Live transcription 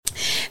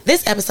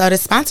This episode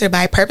is sponsored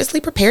by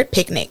Purposely Prepared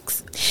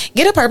Picnics.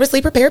 Get a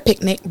Purposely Prepared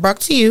Picnic brought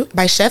to you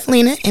by Chef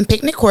Lena and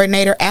Picnic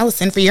Coordinator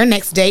Allison for your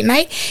next date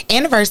night,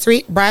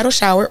 anniversary, bridal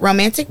shower,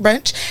 romantic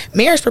brunch,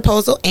 marriage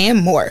proposal,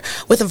 and more.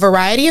 With a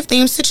variety of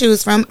themes to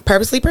choose from,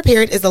 Purposely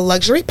Prepared is a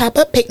luxury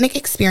pop-up picnic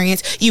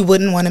experience you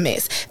wouldn't want to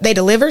miss. They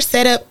deliver,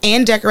 set up,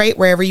 and decorate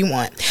wherever you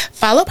want.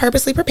 Follow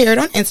Purposely Prepared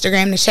on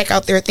Instagram to check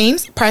out their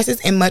themes, prices,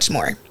 and much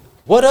more.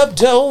 What up,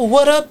 doe?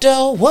 What up,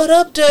 doe? What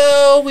up,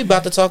 doe? We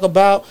about to talk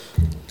about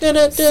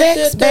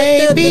sex,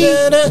 baby.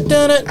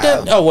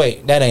 Oh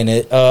wait, that ain't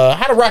it.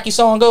 How the Rocky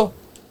song go?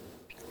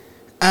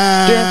 Do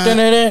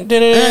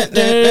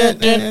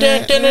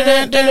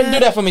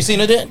that for me,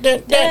 Cena. What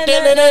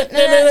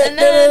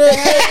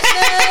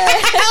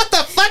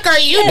the fuck are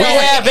you doing? We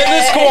have in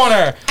this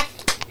corner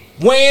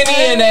weighing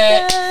in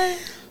at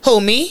who,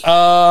 me?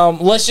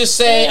 Let's just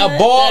say a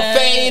bald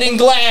fade and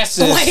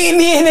glasses. Weighing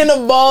in a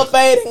bald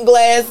fade and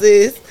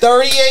glasses.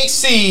 38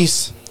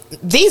 C's.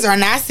 These are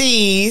not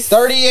C's.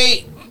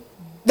 38.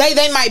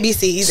 They might be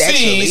C's.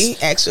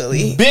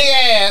 Actually. Big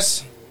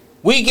ass.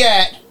 We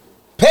got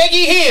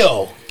Peggy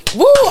Hill.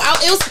 Woo!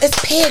 It's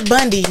Peg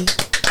Bundy.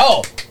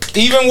 Oh,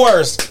 even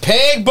worse,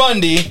 Peg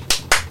Bundy.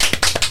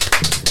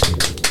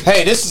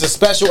 Hey, this is a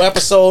special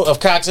episode of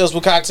Cocktails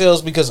with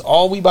Cocktails because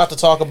all we about to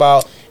talk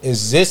about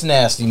is this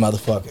nasty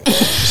motherfucker.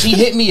 She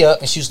hit me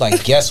up and she was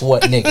like, guess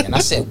what, nigga? And I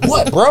said,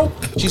 what, bro?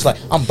 She's like,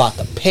 I'm about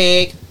to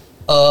peg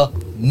a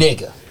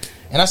nigga.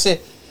 And I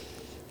said,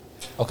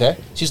 okay.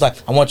 She's like,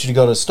 I want you to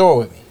go to the store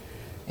with me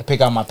and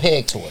pick out my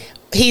peg toy.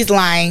 He's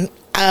lying.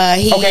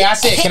 Okay, I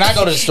said, can I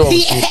go to the store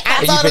with you?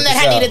 I told him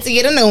that I needed to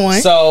get a new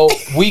one. So,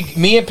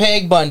 me and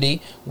Peg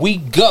Bundy, we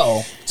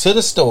go to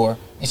the store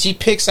and she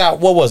picks out,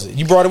 what was it?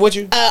 You brought it with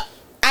you? I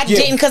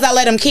didn't because I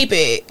let him keep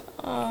it.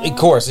 Of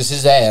course, it's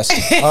his ass.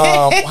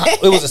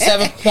 It was a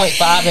 7.5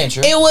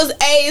 incher. It was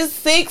a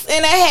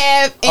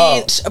 6.5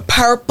 inch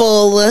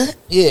purple.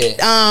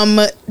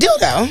 Yeah.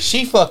 Dildo.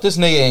 She fucked this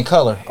nigga in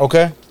color.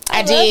 Okay.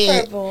 I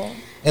did. Purple.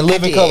 And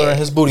living color in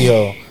his booty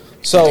hole.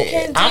 So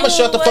I'm gonna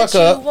shut the fuck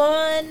up.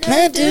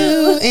 I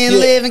do in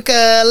living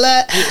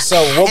color.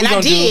 So what we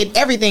gonna do? And I did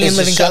everything in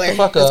living color. Shut the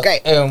fuck up. That's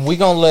great. And we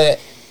gonna let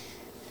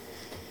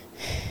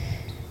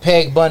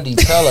Peg Bundy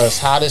tell us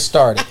how this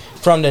started.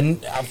 From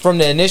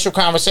the initial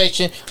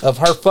conversation of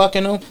her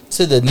fucking him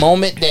to the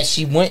moment that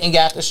she went and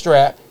got the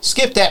strap.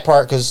 Skip that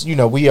part because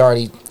we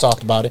already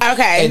talked about it.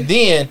 Okay. And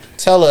then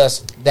tell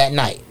us that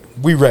night.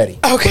 We ready.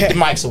 Okay. Put the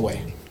mics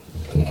away.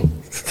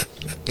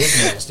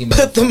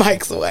 Put the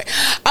mics away.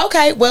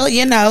 Okay, well,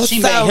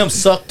 she made him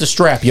suck the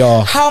strap,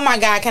 y'all. Oh my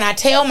God, can I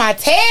tell my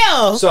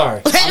tale?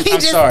 Sorry. Let me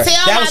just sorry.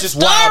 tell that my was just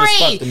story. Wild as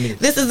fuck to me.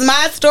 This is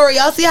my story.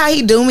 Y'all see how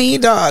he do me,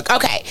 dog?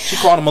 Okay. She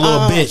called him a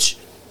little bitch.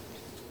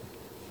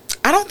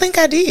 I don't think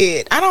I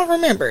did. I don't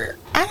remember.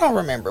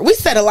 We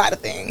said a lot of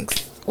things.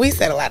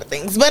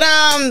 But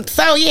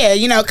so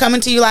yeah,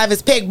 coming to you live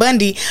as Peg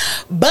Bundy.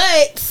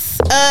 But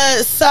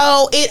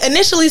so it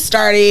initially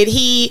started,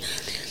 he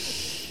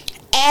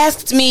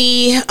asked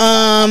me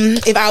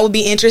if I would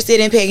be interested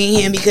in pegging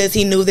him because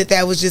he knew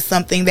that was just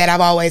something that I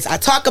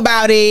talk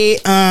about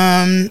it.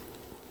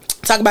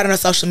 Talk about it on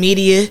social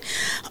media.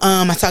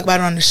 I talk about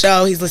it on the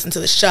show. He's listened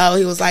to the show.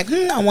 He was like,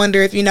 I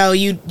wonder if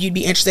you'd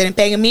be interested in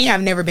pegging me.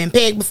 I've never been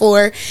pegged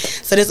before,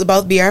 so this will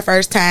both be our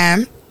first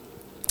time.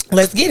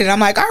 Let's get it.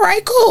 I'm like, all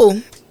right,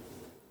 cool,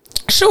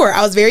 sure.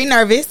 I was very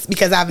nervous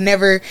because I don't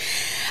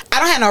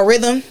have no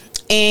rhythm,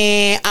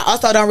 and I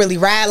also don't really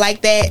ride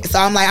like that. So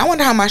I'm like, I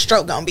wonder how my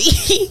stroke gonna be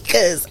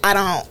because I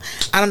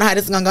don't know how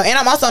this is gonna go, and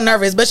I'm also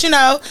nervous. But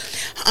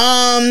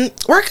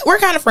we're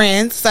kind of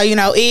friends, so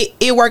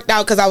it worked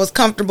out because I was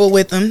comfortable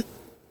with him.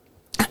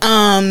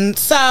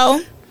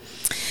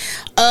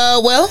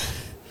 Well,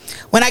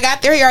 when I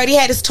got there, he already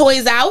had his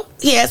toys out.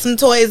 He had some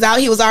toys out.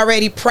 He was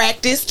already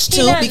practiced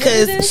too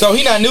because. So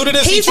he not new to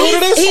this. He's true to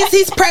this.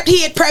 He's prepped.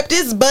 He had prepped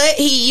his butt.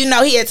 He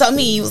had told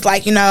me, he was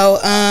like,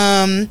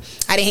 I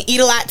didn't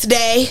eat a lot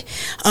today.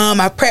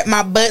 I prepped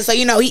my butt, so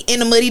he in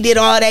the mud. He did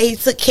all that. He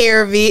took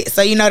care of it,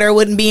 so there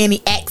wouldn't be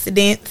any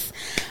accidents.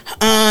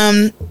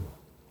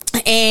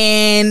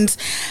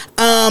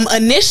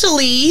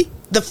 Initially,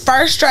 the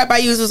first strap I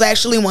used was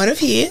actually one of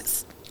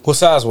his. What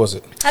size was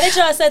it? How did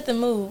y'all set the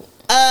mood?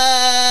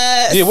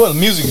 What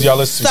music did y'all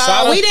listen to?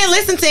 So we didn't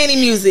listen to any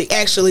music,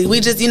 actually. We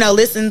just,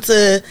 listened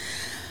to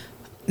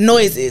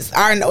noises,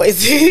 our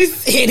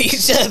noises, and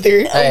each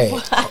other. Hey,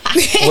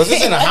 was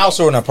this in a house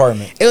or an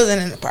apartment? It was in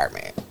an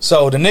apartment.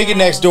 So the nigga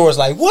next door is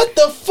like, what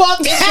the fuck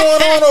is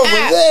going on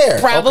over there?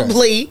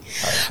 Probably.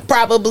 Okay.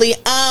 Probably.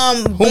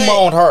 Who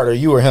moaned harder,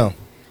 you or him?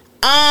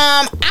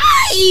 I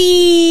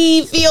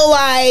feel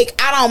like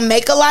I don't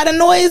make a lot of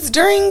noise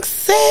during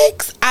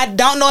sex. I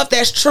don't know if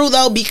that's true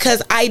though,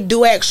 because I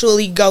do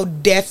actually go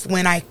deaf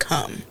when I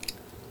come.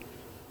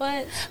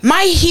 What?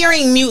 My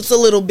hearing mutes a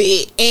little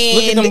bit, and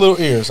look at them little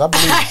ears. I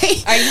believe.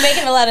 Are you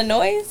making a lot of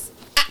noise?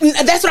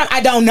 That's what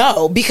I don't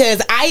know,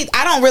 because I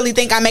don't really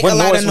think I make a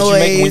lot of noise. What noise was you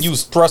making when you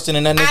was thrusting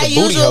in that nigga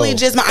booty hole?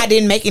 I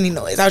didn't make any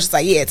noise. I was just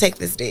like, yeah, take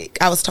this dick.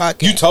 I was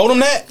talking. You told him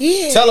that?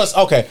 Yeah. Tell us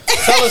what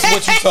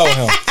you told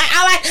him.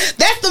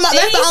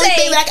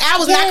 like I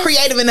was not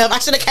creative enough. I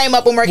should have came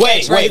up with more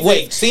catchphrases.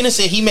 Wait. Cena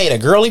said he made a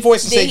girly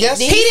voice and said yes.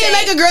 He didn't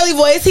make a girly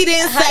voice. He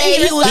didn't say.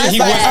 He was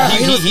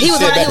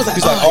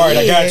like, all right,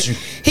 I got you.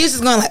 He was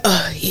just going like,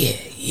 oh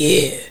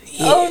yeah.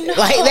 Oh no!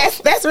 Like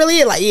that's really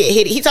it. Like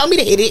hit it. He told me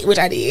to hit it, which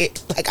I did.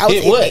 Like I was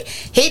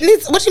hitting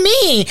it. What you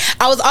mean?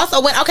 I was also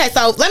okay.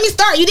 So let me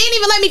start. You didn't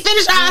even let me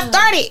finish how I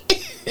started.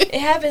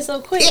 It happened so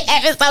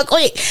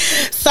quick.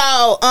 So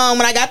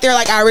when I got there,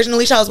 like I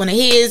originally chose one of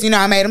his.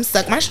 I made him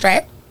suck my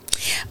strap.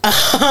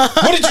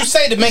 What did you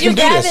say to make him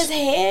do this? Did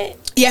you grab his head?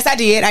 Yes, I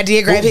did. I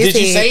did grab his head.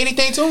 Did you say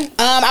anything to him?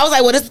 I was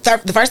like, "What is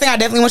the first thing I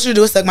definitely want you to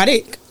do is suck my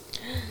dick."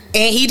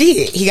 And he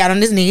did. He got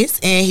on his knees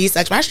and he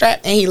sucked my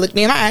strap and he looked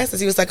me in my eyes as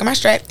he was sucking my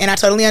strap. And I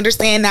totally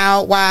understand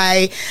now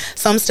why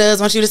some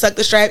studs want you to suck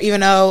the strap, even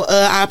though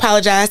I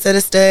apologize to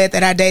the stud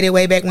that I dated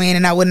way back when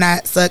and I would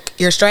not suck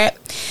your strap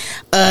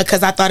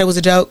because I thought it was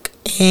a joke.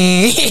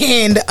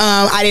 And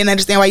I didn't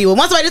understand why you would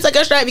want somebody to suck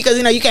your strap because,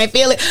 you can't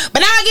feel it.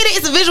 But now I get it.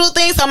 It's a visual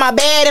thing. So my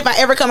bad if I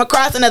ever come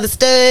across another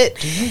stud,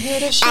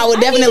 I would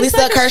definitely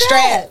suck her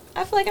strap.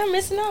 I feel like I'm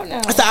missing out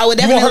now. So I would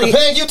definitely. You want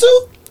her to peg you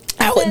too?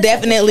 I would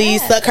definitely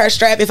suck her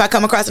strap if I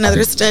come across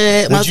another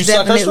stud. Would you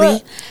suck her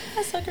strap?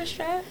 I suck her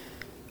strap.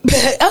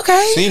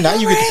 Okay. See, now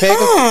you get to peg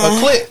a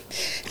clip.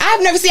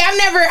 I've never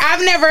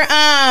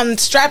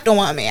strapped a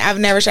woman. I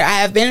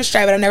have been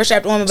strapped, but I've never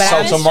strapped a woman.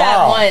 But So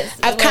tomorrow,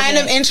 I'm kind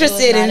of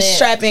interested in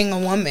strapping a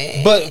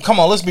woman. But come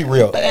on, let's be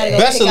real.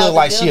 Bessa look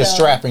like she a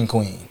strapping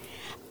queen.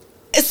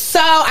 So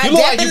I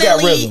look like you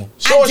got rhythm.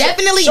 Show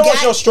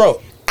us your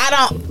stroke.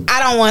 I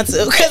don't want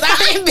to because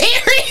I'm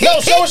embarrassed.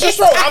 No, show us your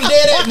stroke. I'm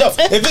dead ass. No,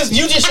 if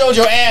you just showed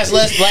your ass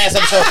last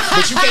episode,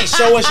 but you can't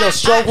show us your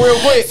stroke real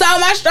quick. So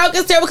my stroke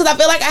is terrible because I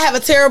feel like I have a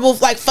terrible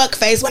fuck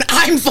face when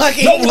I'm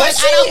fucking. No,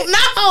 let's see it.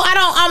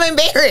 I'm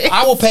embarrassed.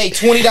 I will pay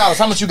 $20.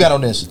 How much you got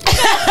on this? 50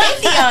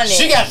 on it.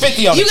 She got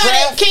 50 on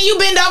it. Can you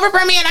bend over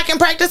for me and I can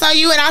practice on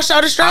you and I'll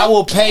show the stroke? I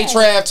will pay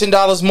Trav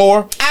 $10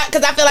 more.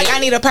 Because I feel like I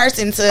need a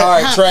person to.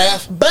 All right,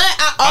 Trav. But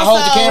I also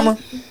hold the camera.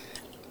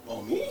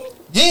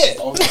 Yeah.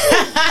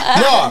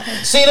 No,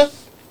 Cena.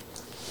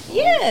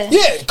 Yeah.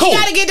 Yeah, cool. He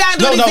gotta get down and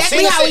do it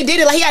exactly how he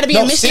did it. Like he gotta be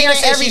a missionary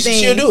and everything.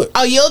 She'll do it.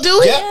 Oh, you'll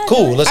do it? Yeah,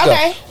 cool. Let's go.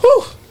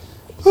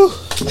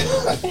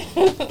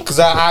 Because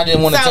I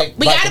didn't want to take.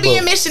 We gotta be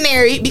a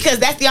missionary because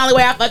that's the only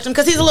way I fucked him.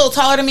 Because he's a little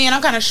taller than me and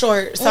I'm kind of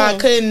short, so I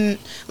couldn't.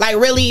 Like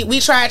really, we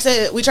tried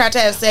to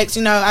have sex.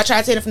 I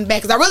tried to hit it from the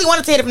back because I really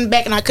wanted to hit it from the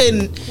back and I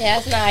couldn't. Yeah,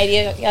 that's not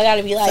ideal. Y'all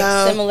gotta be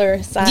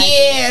similar size.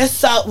 Yeah.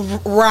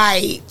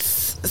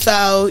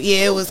 So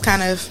yeah, it was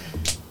kind of.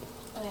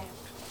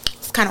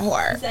 It's kind of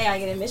hard. You say I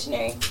get a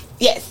missionary.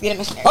 Yes, get a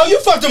missionary. Oh, you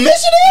fucked a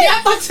missionary? Yeah,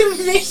 I fucked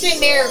him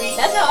missionary.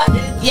 That's how I did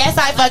it. Yes,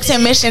 I fucked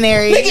him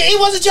missionary. Nigga, it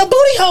wasn't your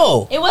booty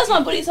hole. It was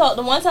my booty hole.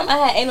 The one time I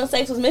had anal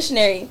sex was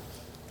missionary.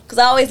 Because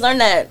I always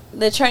learned that.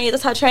 That's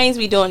how trains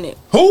be doing it.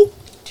 Who?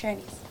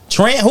 Trannies.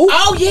 Who?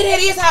 Oh, yeah, that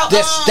is how.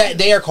 That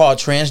they are called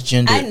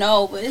transgender. I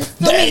know, but it's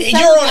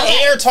you're on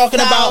air talking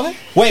about.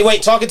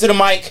 Wait, talking to the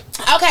mic.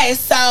 Okay,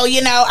 so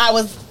I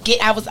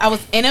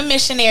was in a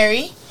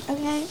missionary.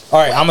 Okay. All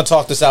right, I'm gonna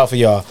talk this out for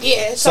y'all.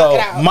 Yeah, talk it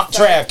out.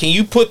 Trav, can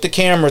you put the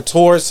camera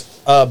towards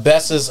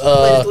Bessa's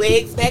put his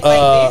legs back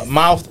like this.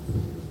 Mouth?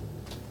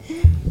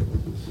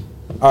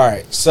 All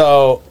right,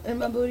 so in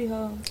my booty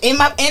hole. In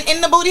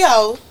the booty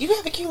hole. You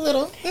have a cute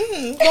little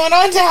going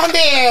on down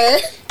there.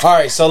 All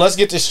right, so let's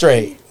get this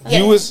straight. Yes.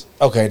 You was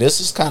okay. This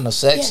is kind of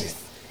sexy. Yes.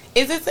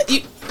 Is this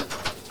you?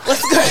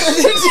 What's good?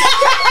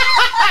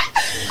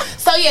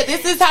 So yeah,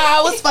 this is how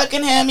I was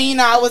fucking him.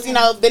 I was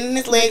bending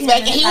his legs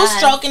back, and he was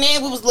stroking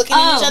it. We was looking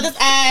in each other's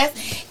eyes,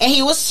 and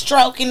he was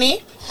stroking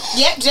it.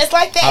 Yep, just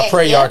like that. I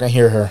pray y'all can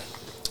hear her.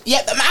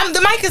 Yep,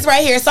 the mic is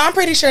right here, so I'm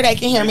pretty sure they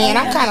can hear me, and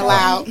I'm kind of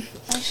loud.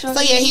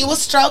 So yeah, he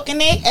was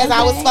stroking it as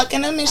I was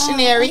fucking a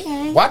missionary.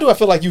 Why do I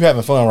feel like you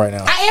having fun right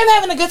now? I am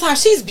having a good time.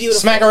 She's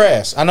beautiful. Smack her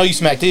ass. I know you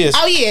smacked his.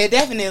 Oh yeah,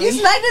 definitely. You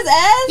smacked his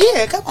ass?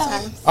 Yeah, a couple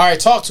times. All right,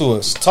 talk to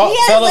us. Tell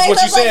us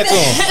what you said to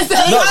him. So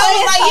he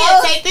was like,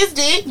 "Yeah, take this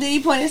dick." Did he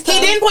point his toes?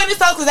 He didn't point his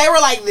toes because they were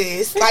like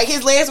this. Like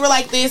his legs were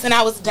like this, and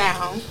I was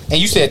down.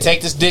 And you said,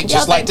 "Take this dick,"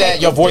 just like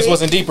that. Your voice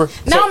wasn't deeper.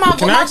 No, my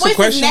voice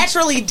is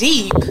naturally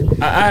deep.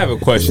 I have a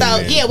question. So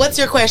yeah, what's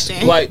your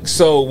question? Like,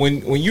 so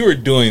when you were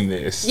doing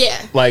this,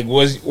 like,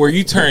 were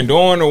you turned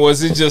on or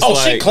was it just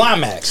she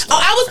climaxed? Oh,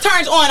 I was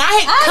turned on.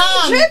 I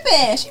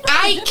tripping.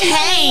 I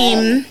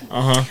came.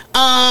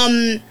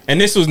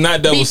 And this was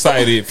not double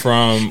sided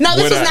from. No,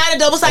 this was not a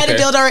double sided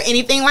dildo or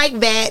anything like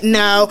that.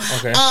 No.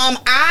 Okay.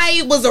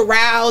 I was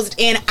aroused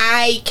and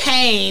I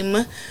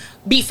came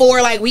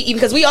before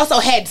because we also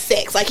had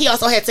sex. Like he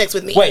also had sex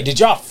with me. Wait, did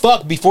y'all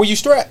fuck before you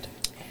strapped?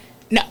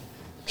 No,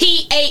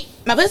 he ate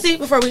my pussy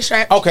before we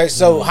strapped. Okay,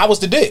 so how was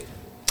the dick?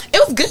 It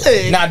was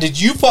good. Now, did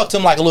you fuck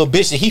him like a little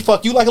bitch? Did he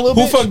fuck you like a little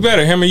bitch? Who fucked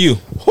better, him or you?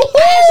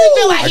 I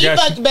actually feel like he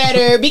fucked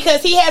better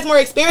because he has more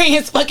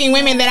experience fucking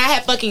women than I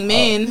have fucking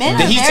men.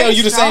 Did he tell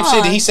you the same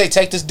shit? Did he say,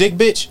 "Take this dick,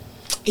 bitch"?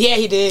 Yeah,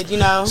 he did.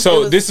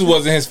 So this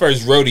wasn't his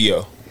first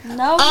rodeo.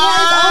 No,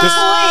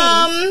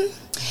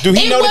 Do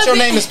he know that your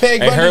name is Peg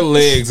Bundy? And her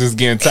legs is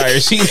getting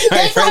tired. She's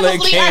like, her leg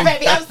came.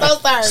 Baby. I'm so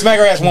sorry. Smack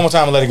her ass one more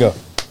time and let it go.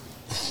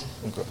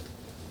 Okay.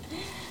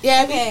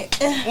 Yeah, okay.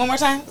 One more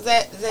time. Is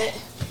that?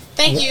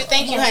 Thank you,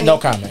 honey. No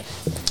comment.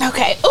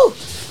 Okay. Ooh.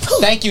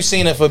 Thank you,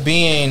 Cena, for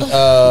being.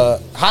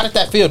 How did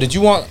that feel? Did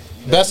you want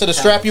Bessa to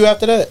strap you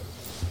after that?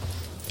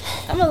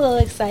 I'm a little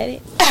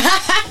excited.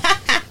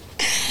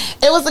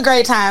 It was a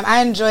great time.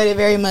 I enjoyed it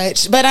very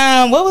much. But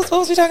what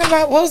was we talking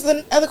about? What was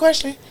the other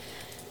question?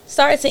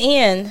 Start to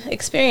end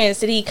experience.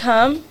 Did he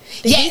come?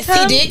 Yes,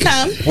 he did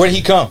come. Where did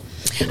he come?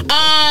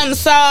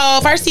 So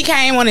first he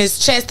came on his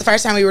chest the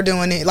first time we were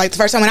doing it. Like the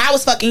first time when I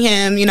was fucking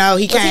him, he came.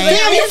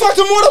 Damn, you fucked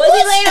him more than Was he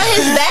once. laying on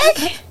his back?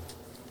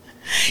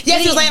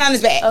 Yes, he was laying on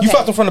his back. Okay. You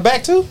fucked him from the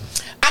back too?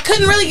 I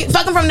couldn't really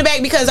fuck him from the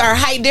back because our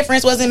height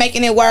difference wasn't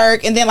making it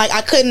work, and then like I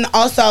couldn't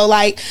also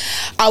like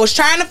I was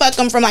trying to fuck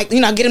him from like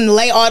get him to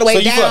lay all the way So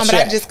you down, fucked but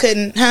I Shaq? just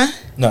couldn't. Huh?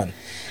 None.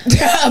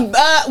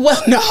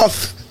 Well, no.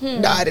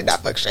 No, I did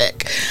not fuck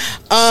Shaq.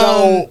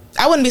 So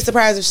I wouldn't be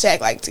surprised if Shaq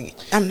liked to.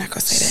 I'm not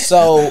gonna say that.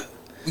 So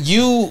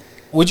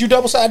would you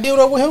double side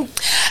dildo with him?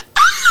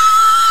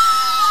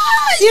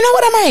 You know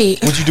what? I might.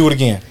 Would you do it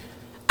again?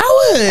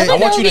 I would. I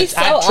want you to. So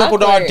I triple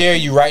dare awkward. dare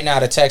you right now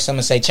to text him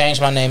and say, change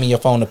my name in your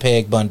phone to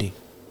Peg Bundy.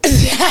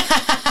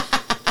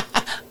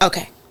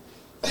 Okay.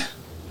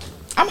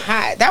 I'm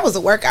hot. That was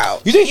a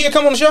workout. You think he'll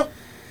come on the show?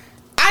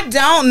 I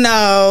don't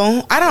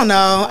know.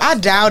 I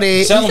doubt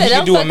it. Tell him said, he can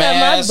 "Don't do a fuck up my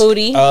mask.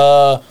 booty."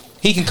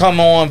 He can come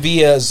on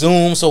via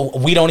Zoom, so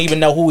we don't even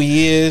know who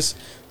he is.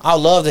 I'd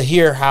love to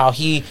hear how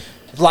he.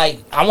 Like,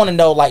 I want to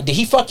know. Like, did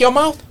he fuck your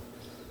mouth?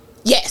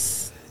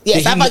 Yes.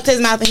 Did I he- fucked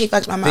his mouth and he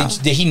fucked my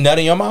mouth. Did he nut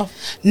in your mouth?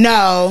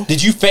 No.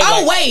 Did you fake?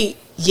 Oh like, wait.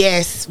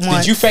 Yes.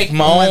 Once. Did you fake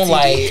moan Once he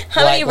like? did.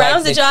 How many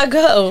rounds did y'all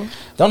go?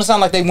 Don't it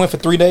sound like they went for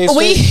 3 days?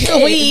 We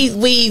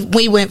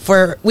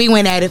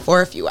went at it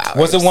for a few hours.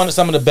 Was it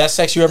some of the best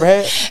sex you ever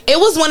had? It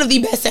was one of the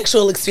best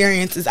sexual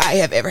experiences I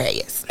have ever had.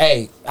 Yes.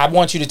 Hey, I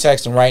want you to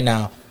text him right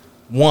now.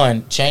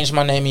 1, change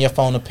my name in your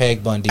phone to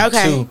Peg Bundy.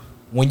 Okay. 2,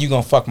 when you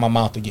gonna fuck my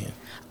mouth again?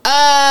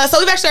 So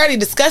we've actually already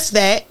discussed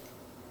that.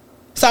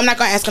 So I'm not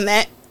gonna ask him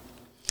that.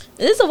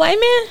 Is this a white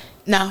man?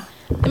 No.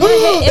 In my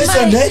head, It's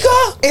a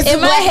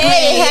in my black head,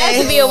 man, it has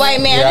yes. to be a white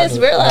man. Yeah, I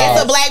just realized.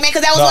 It's a black man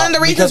because that was one of the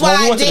reasons why when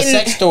we I went to the didn't.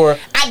 sex store,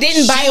 I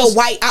didn't buy a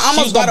white. I she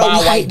almost was gonna bought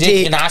buy a white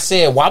dick. and I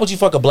said, "Why would you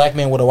fuck a black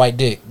man with a white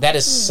dick? That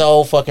is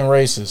so fucking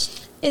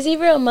racist." Is he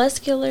real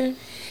muscular?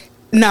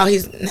 No,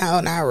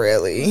 not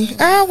really.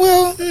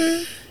 Well,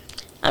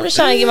 I'm just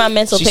trying to get my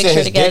mental She said picture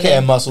his dick had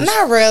together. muscles.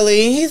 not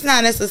really. He's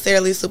not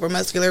necessarily super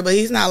muscular, but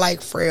he's not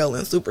like frail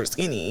and super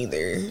skinny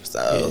either.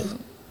 So.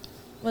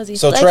 Was he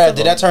So, flexible? Trav,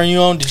 did that turn you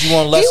on? Did you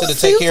want Lester to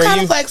take care of kind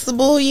you? of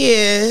flexible,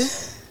 yeah.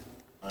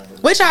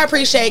 Which I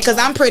appreciate because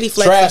I'm pretty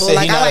Trav flexible. said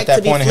Like he not I at like that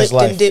to be point in his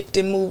flipped and life. dipped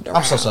and moved around.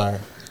 I'm so sorry.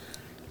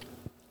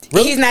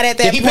 He's not at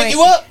that Did he point. pick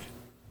you up?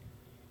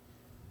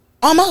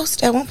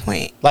 Almost at one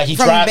point. Like he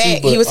from tried the to,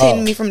 back. but- he was hitting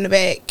oh. me from the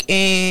back,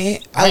 and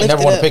I ain't lifted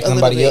never wanna up pick a little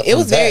somebody bit. up It from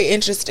was the very back.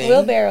 interesting.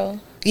 Wheelbarrow.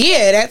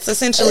 Yeah, that's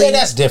essentially. Yeah,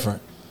 that's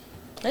different.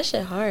 That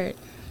shit hard.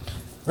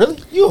 Really?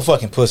 You a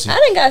fucking pussy. I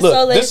done got Look,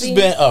 so this has lazy.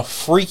 been a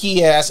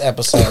freaky ass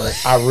episode.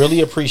 I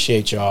really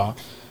appreciate y'all.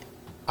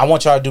 I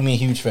want y'all to do me a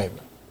huge favor.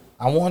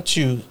 I want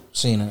you,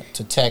 Cena,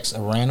 to text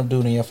a random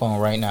dude in your phone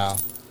right now.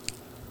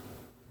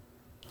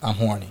 I'm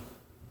horny.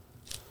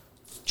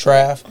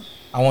 Trav,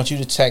 I want you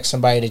to text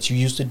somebody that you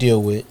used to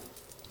deal with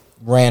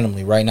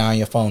randomly right now on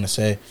your phone and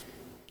say,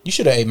 you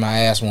should have ate my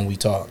ass when we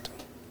talked.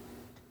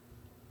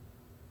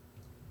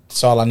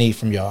 That's all I need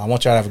from y'all. I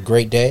want y'all to have a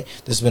great day.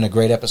 This has been a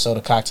great episode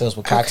of Cocktails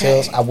with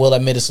Cocktails. Okay. I will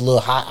admit it's a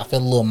little hot. I feel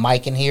a little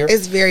mic in here.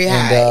 It's very And,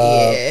 hot.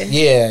 Yeah.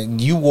 Yeah,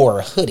 you wore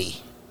a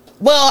hoodie.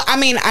 Well, I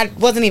mean, I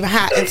wasn't even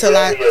hot until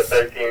I.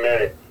 13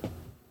 minutes.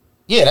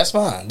 Yeah, that's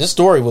fine. This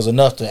story was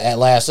enough to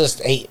last us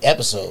 8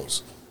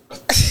 episodes.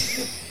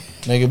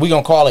 Nigga, we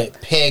gonna call it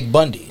Peg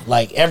Bundy.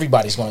 Like,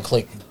 everybody's gonna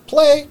click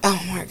play. Oh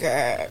my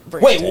god!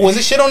 Wait, was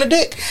it shit on the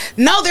dick?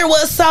 No, there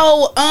was.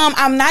 So,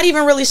 I'm not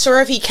even really sure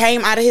if he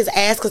came out of his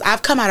ass because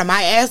I've come out of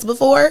my ass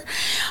before.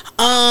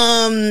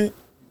 But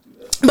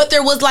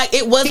there was like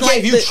it was He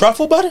like gave you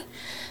truffle butter?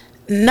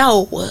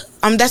 No,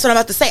 that's what I'm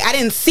about to say. I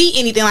didn't see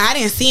anything. Like I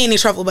didn't see any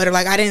truffle butter.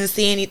 Like I didn't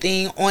see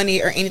anything on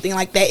it or anything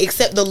like that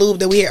except the lube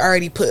that we had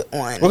already put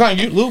on. What kind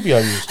of lube y'all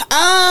used?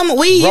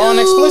 We Raw and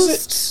used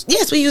explicit?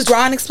 Yes, we used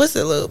raw and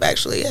explicit lube.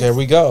 Actually, yes. There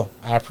we go.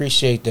 I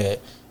appreciate that.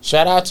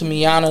 Shout out to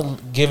Miana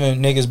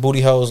giving niggas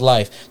booty hoes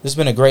life. This has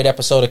been a great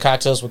episode of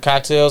Cocktails with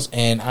Cocktails,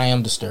 and I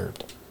am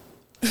disturbed.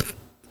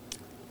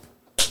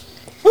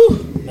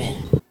 Whew,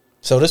 man.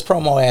 So this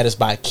promo ad is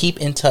by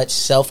Keep in Touch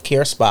Self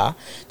Care Spa.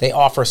 They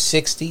offer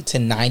 60 to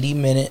 90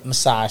 minute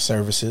massage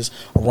services,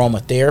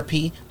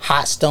 aromatherapy,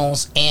 hot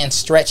stones, and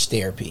stretch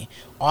therapy.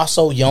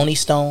 Also yoni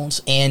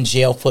stones and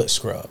gel foot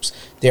scrubs.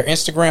 Their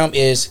Instagram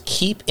is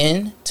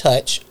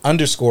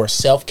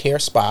keepintouch_self-care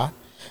spa.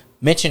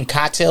 Mention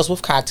Cocktails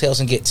with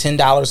Cocktails and get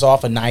 $10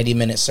 off a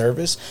 90-minute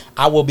service.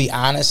 I will be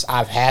honest,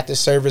 I've had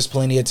this service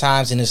plenty of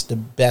times, and it's the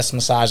best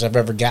massage I've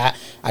ever got.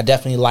 I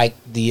definitely like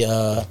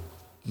the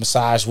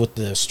massage with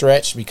the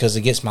stretch because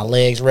it gets my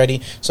legs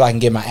ready so I can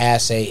get my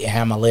ass ate and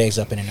have my legs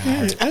up in an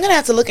hour. I'm gonna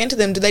have to look into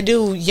them. Do they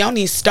do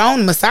yoni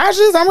stone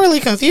massages? I'm really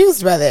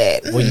confused by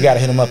that. Well, you gotta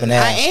hit them up in the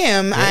ass.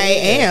 I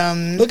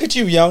am. Look at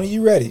you, Yoni.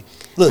 You ready?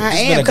 Look, this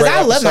has been a great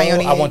episode. Love my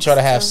yoni. I want y'all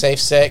to have safe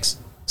sex.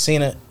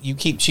 Cena, you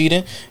keep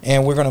cheating,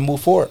 and we're gonna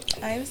move forward.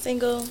 I am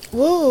single.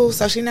 Woo,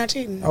 so she's not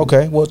cheating.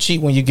 Okay, well,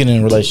 cheat when you get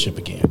in a relationship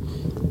again.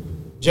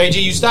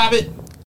 JG, you stop it.